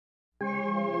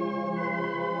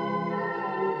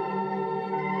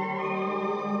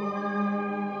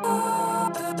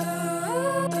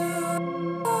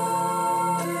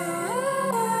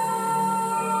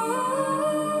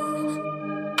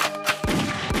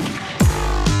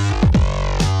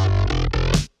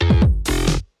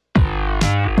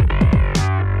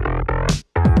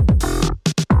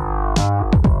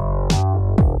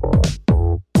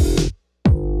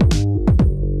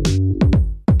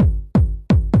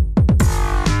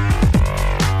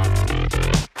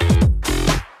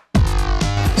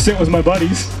sit with my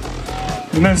buddies.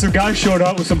 And then some guys showed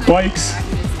up with some bikes.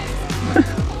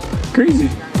 Crazy.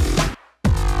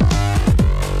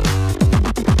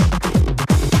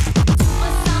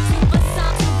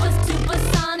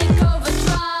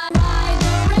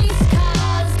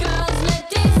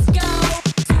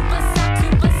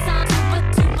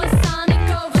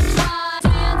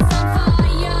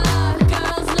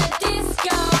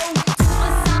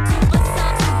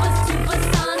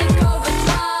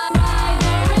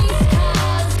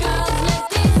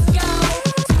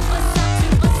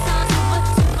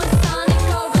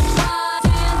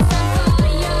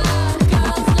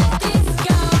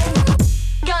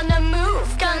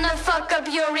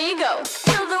 Your ego.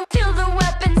 Feel the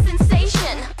weapon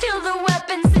sensation. Feel the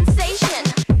weapon sensation.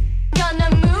 Gonna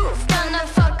move, gonna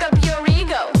fuck up your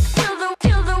ego.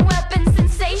 Feel the weapon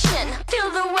sensation.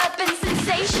 Feel the weapon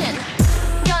sensation.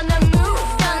 Gonna move,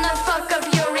 gonna fuck up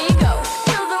your ego.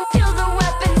 Feel the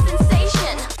weapon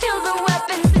sensation. Feel the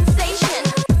weapon sensation.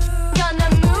 Gonna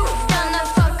move, gonna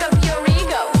fuck up your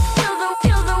ego.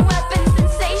 Feel the weapon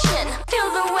sensation. Feel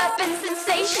the weapon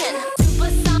sensation.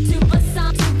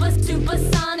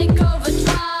 Supersonic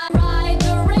overdrive. Ride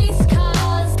the race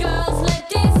cars, girls let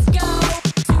disco.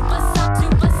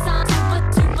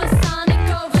 Supersonic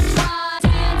overdrive.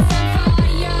 Dance on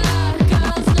fire,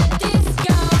 girls let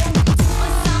disco.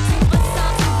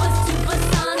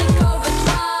 Supersonic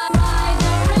overdrive. Ride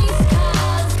the race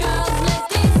cars, girls let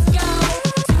disco.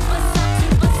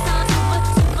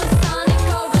 Supersonic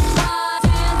overdrive.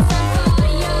 Dance on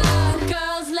fire,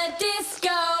 girls let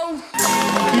disco.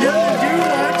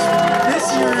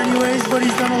 Anyways, but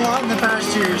he's done a lot in the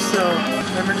past year, so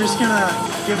and we're just gonna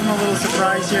give him a little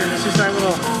surprise here. This is our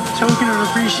little token of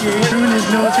appreciation in his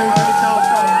military hotel.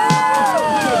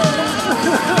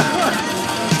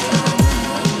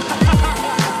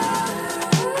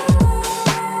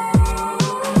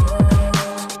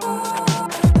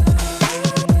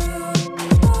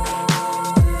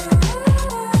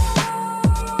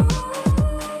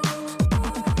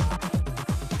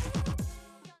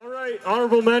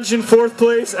 Honorable mention, 4th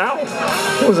place. Ow!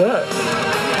 What was that?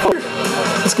 Oh,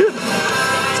 that's good.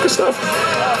 That's good stuff.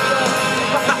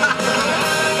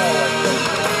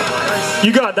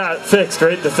 You got that fixed,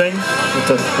 right? The thing? With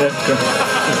the, yeah, good.